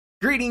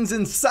Greetings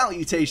and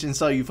salutations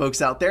to all you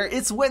folks out there.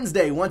 It's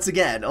Wednesday once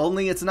again,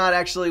 only it's not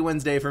actually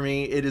Wednesday for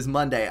me, it is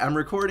Monday. I'm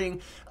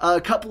recording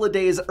a couple of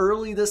days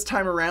early this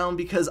time around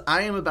because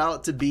I am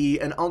about to be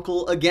an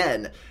uncle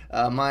again.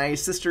 My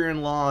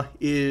sister-in-law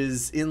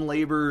is in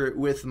labor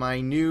with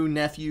my new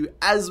nephew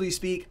as we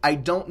speak. I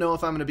don't know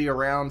if I'm going to be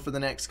around for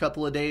the next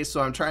couple of days, so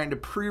I'm trying to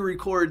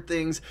pre-record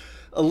things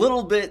a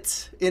little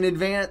bit in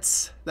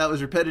advance. That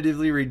was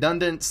repetitively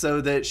redundant,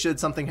 so that should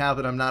something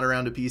happen, I'm not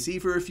around a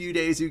PC for a few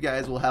days, you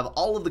guys will have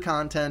all of the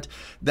content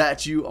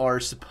that you are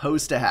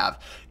supposed to have.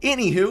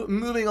 Anywho,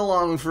 moving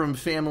along from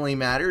family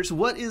matters,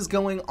 what is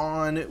going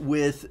on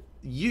with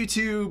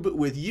YouTube,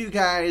 with you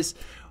guys?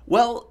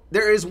 Well,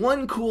 there is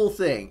one cool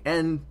thing,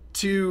 and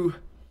to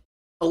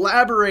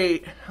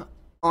elaborate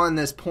on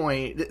this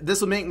point,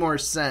 this will make more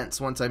sense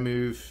once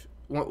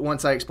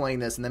I explain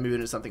this and then move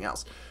into something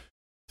else.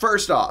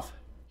 First off,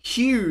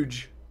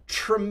 huge,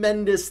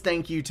 tremendous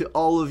thank you to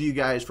all of you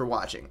guys for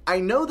watching. I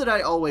know that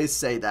I always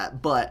say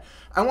that, but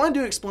I wanted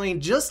to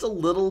explain just a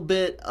little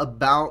bit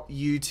about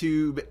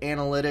YouTube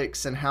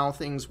analytics and how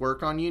things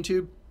work on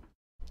YouTube.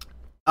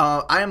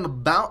 I am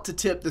about to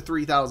tip the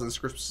 3,000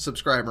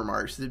 subscriber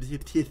mark,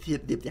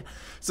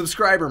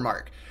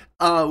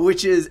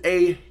 which is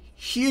a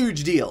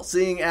huge deal,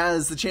 seeing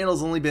as the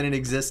channel's only been in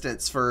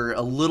existence for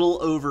a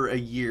little over a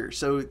year.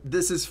 So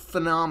this is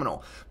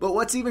phenomenal. But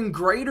what's even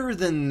greater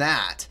than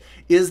that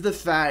is the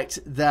fact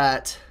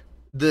that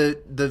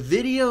the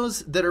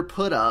videos that are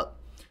put up,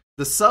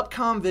 the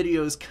subcom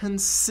videos,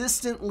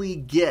 consistently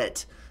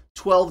get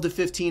 12 to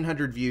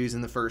 1,500 views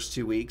in the first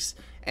 2 weeks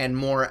and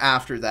more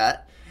after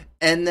that.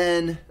 And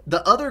then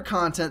the other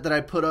content that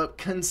I put up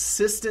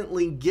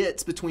consistently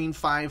gets between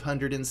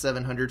 500 and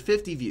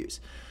 750 views.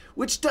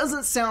 Which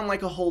doesn't sound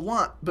like a whole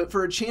lot, but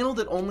for a channel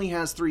that only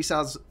has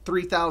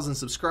 3,000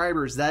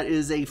 subscribers, that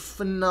is a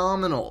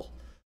phenomenal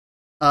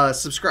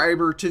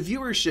subscriber to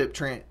viewership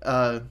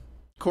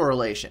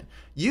correlation.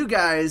 You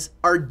guys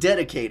are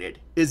dedicated,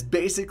 is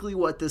basically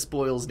what this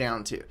boils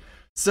down to.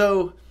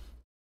 So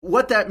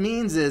what that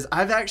means is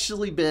I've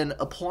actually been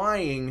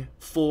applying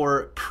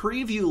for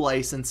preview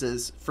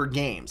licenses for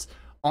games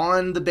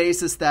on the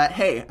basis that,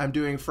 hey, I'm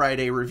doing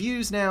Friday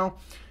reviews now.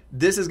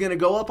 This is going to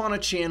go up on a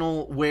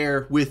channel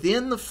where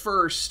within the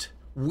first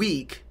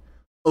week,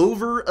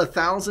 over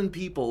 1,000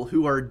 people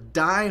who are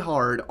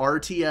diehard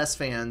RTS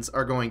fans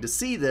are going to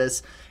see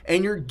this,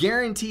 and you're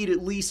guaranteed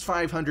at least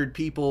 500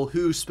 people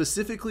who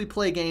specifically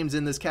play games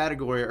in this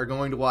category are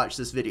going to watch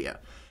this video.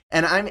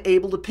 And I'm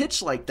able to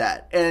pitch like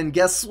that. And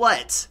guess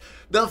what?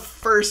 The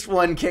first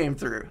one came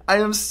through. I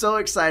am so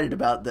excited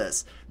about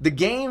this. The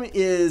game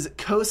is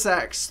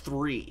Cossacks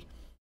 3.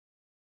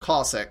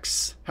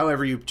 Cossacks,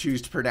 however you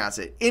choose to pronounce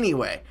it.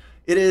 Anyway,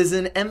 it is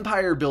an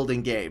empire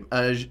building game,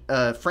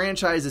 a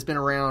franchise that's been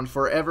around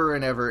forever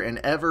and ever and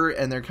ever,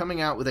 and they're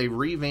coming out with a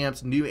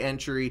revamped new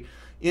entry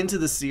into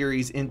the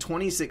series in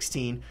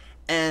 2016,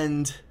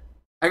 and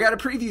I got a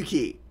preview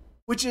key,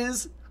 which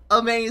is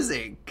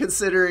amazing,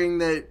 considering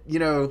that, you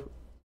know,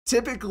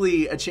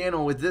 typically a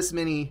channel with this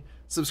many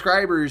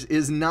subscribers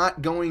is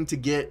not going to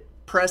get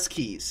press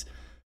keys,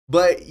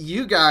 but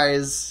you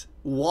guys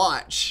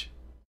watch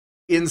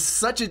in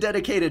such a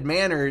dedicated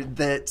manner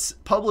that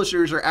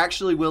publishers are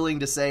actually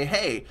willing to say,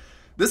 hey,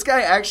 this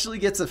guy actually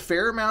gets a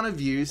fair amount of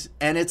views,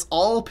 and it's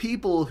all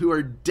people who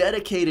are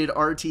dedicated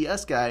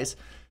RTS guys.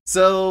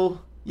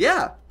 So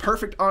yeah,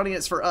 perfect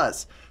audience for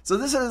us. So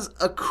this is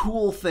a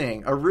cool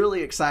thing, a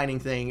really exciting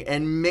thing,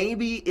 and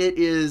maybe it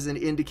is an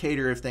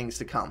indicator of things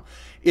to come.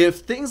 If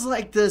things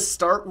like this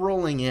start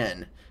rolling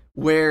in,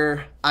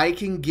 where I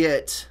can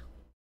get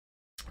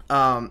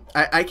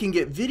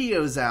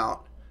videos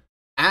out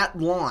at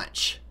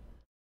launch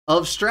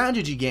of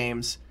strategy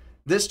games,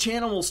 this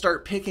channel will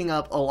start picking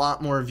up a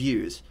lot more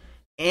views.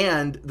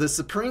 And the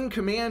Supreme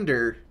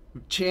Commander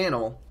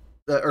channel,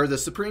 or the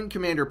Supreme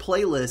Commander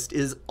playlist,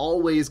 is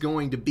always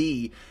going to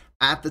be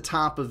at the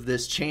top of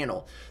this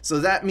channel. So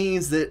that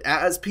means that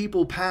as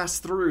people pass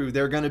through,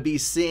 they're going to be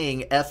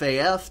seeing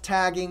FAF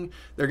tagging,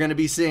 they're going to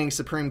be seeing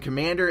Supreme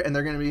Commander, and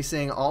they're going to be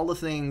seeing all the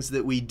things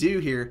that we do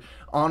here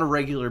on a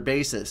regular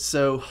basis.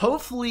 So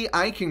hopefully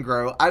I can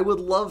grow. I would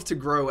love to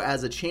grow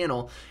as a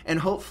channel, and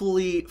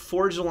hopefully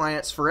Forge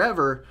Alliance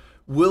Forever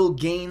will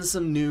gain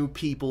some new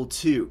people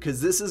too,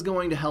 because this is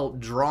going to help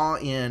draw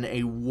in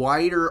a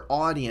wider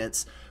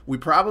audience. We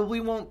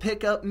probably won't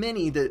pick up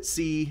many that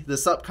see the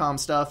subcom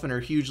stuff and are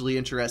hugely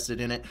interested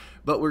in it,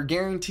 but we're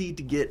guaranteed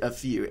to get a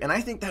few. And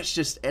I think that's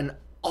just an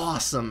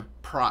awesome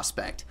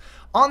prospect.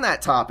 On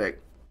that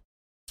topic,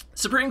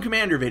 Supreme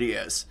Commander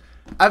videos.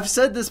 I've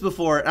said this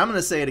before, and I'm going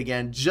to say it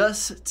again,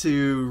 just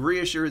to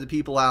reassure the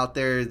people out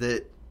there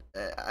that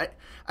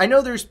I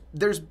know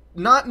there's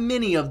not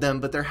many of them,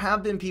 but there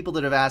have been people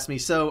that have asked me,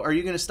 so are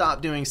you going to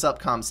stop doing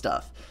subcom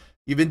stuff?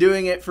 You've been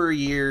doing it for a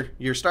year,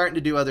 you're starting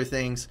to do other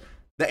things.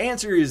 The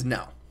answer is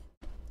no.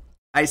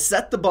 I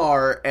set the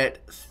bar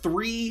at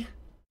 3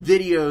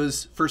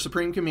 videos for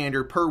Supreme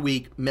Commander per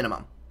week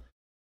minimum.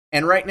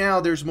 And right now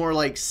there's more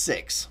like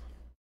 6.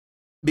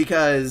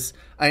 Because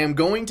I am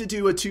going to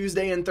do a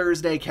Tuesday and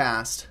Thursday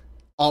cast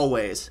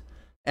always.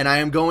 And I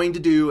am going to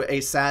do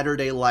a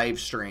Saturday live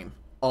stream,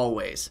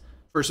 always,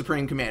 for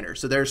Supreme Commander.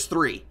 So there's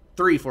three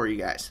for you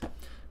guys.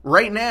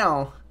 Right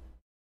now,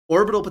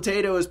 Orbital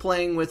Potato is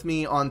playing with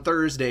me on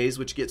Thursdays,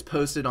 which gets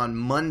posted on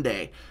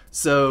Monday.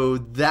 So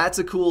that's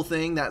a cool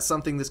thing. That's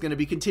something that's going to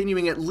be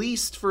continuing at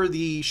least for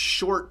the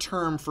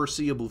short-term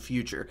foreseeable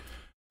future.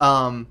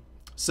 So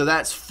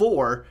that's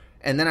 4.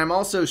 And then I'm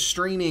also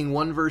streaming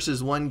 1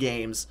 versus 1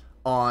 games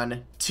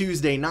on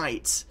Tuesday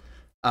nights.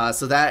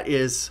 So that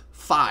is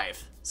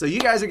 5. So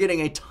you guys are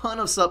getting a ton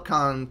of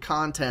Subcon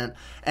content,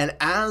 and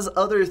as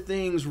other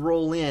things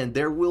roll in,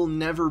 there will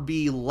never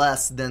be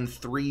less than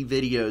 3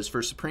 videos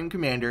for Supreme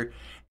Commander,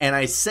 and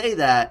I say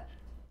that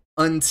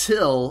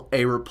until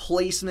a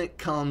replacement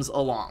comes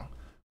along.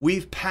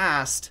 We've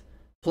passed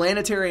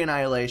Planetary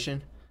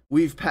Annihilation,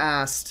 we've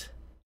passed,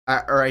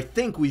 or I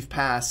think we've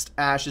passed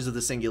Ashes of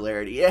the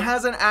Singularity. It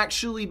hasn't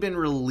actually been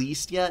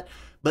released yet,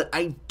 but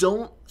I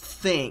don't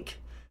think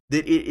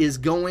that it is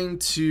going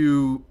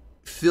to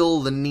fill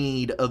the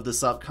need of the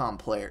Subcom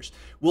players.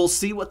 We'll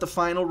see what the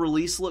final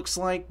release looks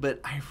like, but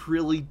I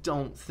really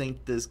don't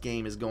think this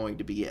game is going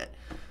to be it.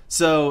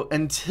 So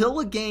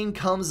until a game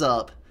comes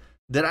up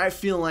that I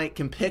feel like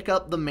can pick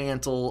up the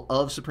mantle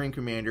of Supreme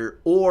Commander,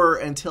 or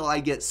until I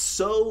get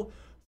so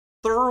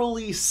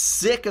thoroughly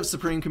sick of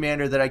Supreme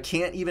Commander that I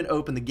can't even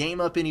open the game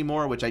up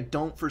anymore, which I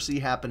don't foresee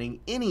happening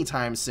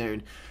anytime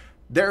soon,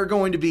 there are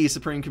going to be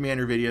Supreme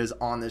Commander videos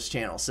on this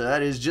channel. So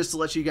that is just to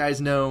let you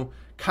guys know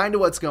kind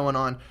of what's going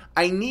on.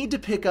 I need to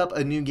pick up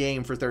a new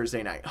game for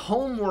Thursday night.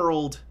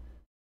 Homeworld,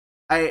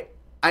 I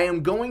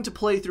am going to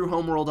play through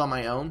Homeworld on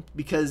my own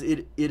because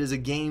it is a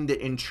game that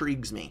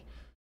intrigues me.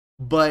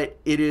 But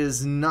it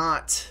is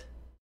not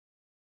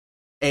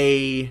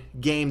a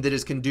game that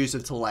is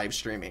conducive to live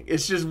streaming.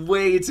 It's just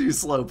way too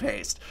slow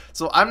paced.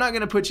 So I'm not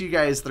going to put you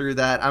guys through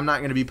that. I'm not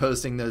going to be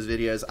posting those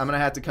videos. I'm going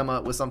to have to come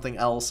up with something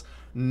else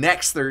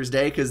next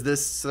Thursday, because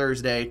this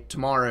Thursday,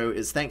 tomorrow,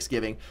 is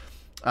Thanksgiving.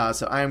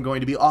 So I am going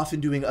to be off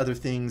and doing other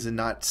things and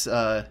not,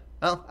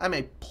 well, I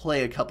may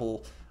play a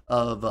couple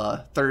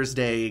of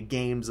Thursday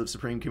games of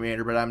Supreme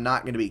Commander, but I'm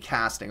not going to be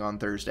casting on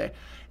Thursday.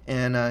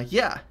 And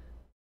yeah,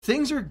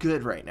 things are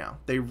good right now.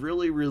 They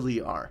really,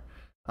 really are.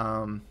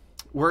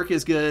 Work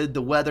is good.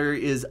 The weather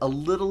is a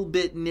little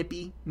bit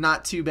nippy,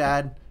 not too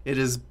bad. It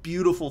is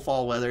beautiful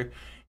fall weather,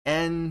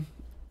 and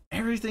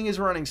everything is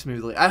running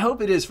smoothly. I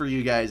hope it is for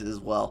you guys as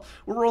well.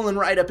 We're rolling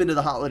right up into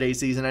the holiday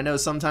season. I know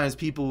sometimes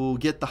people will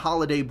get the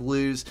holiday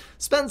blues,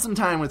 spend some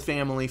time with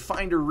family,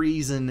 find a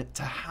reason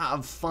to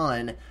have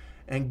fun,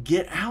 and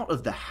get out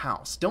of the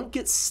house. Don't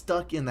get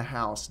stuck in the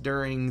house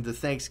during the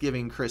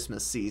Thanksgiving,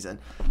 Christmas season.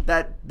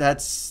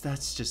 That's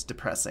just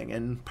depressing.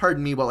 And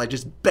pardon me while I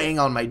just bang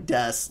on my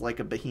desk like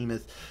a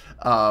behemoth,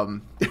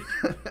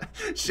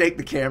 shake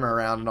the camera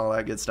around and all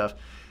that good stuff.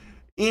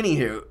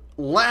 Anywho,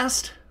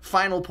 last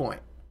final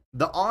point.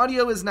 The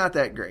audio is not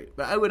that great,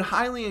 but I would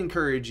highly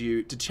encourage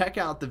you to check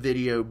out the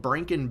video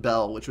Brink and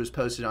Bell, which was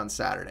posted on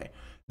Saturday.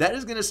 That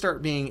is going to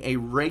start being a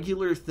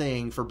regular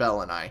thing for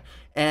Bell and I.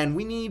 And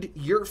we need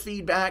your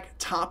feedback,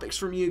 topics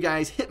from you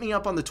guys. Hit me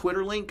up on the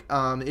Twitter link.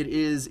 It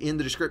is in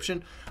the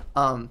description.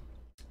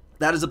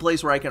 That is a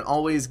place where I can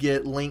always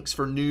get links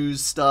for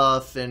news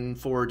stuff and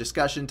for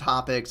discussion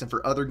topics and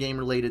for other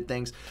game-related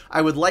things.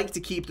 I would like to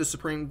keep the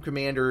Supreme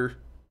Commander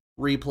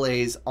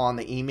replays on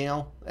the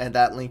email, and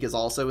that link is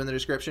also in the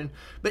description.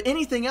 But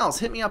anything else,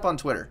 hit me up on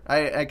Twitter.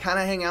 I kind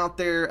of hang out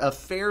there a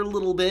fair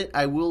little bit.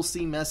 I will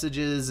see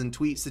messages and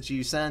tweets that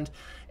you send.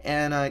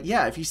 And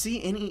yeah, if you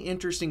see any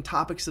interesting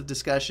topics of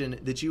discussion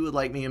that you would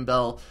like me and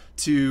Bell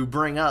to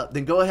bring up,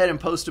 then go ahead and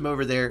post them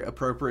over there.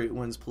 Appropriate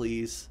ones,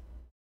 please.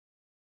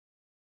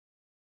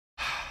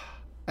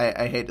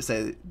 I hate to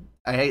say,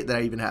 I hate that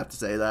I even have to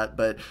say that,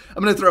 but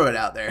I'm going to throw it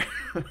out there.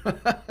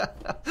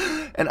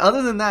 And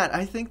other than that,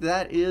 I think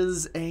that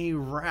is a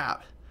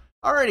wrap.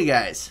 Alrighty,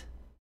 guys.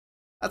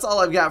 That's all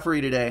I've got for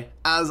you today.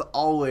 As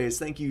always,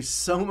 thank you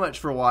so much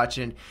for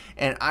watching,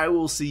 and I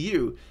will see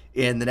you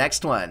in the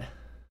next one.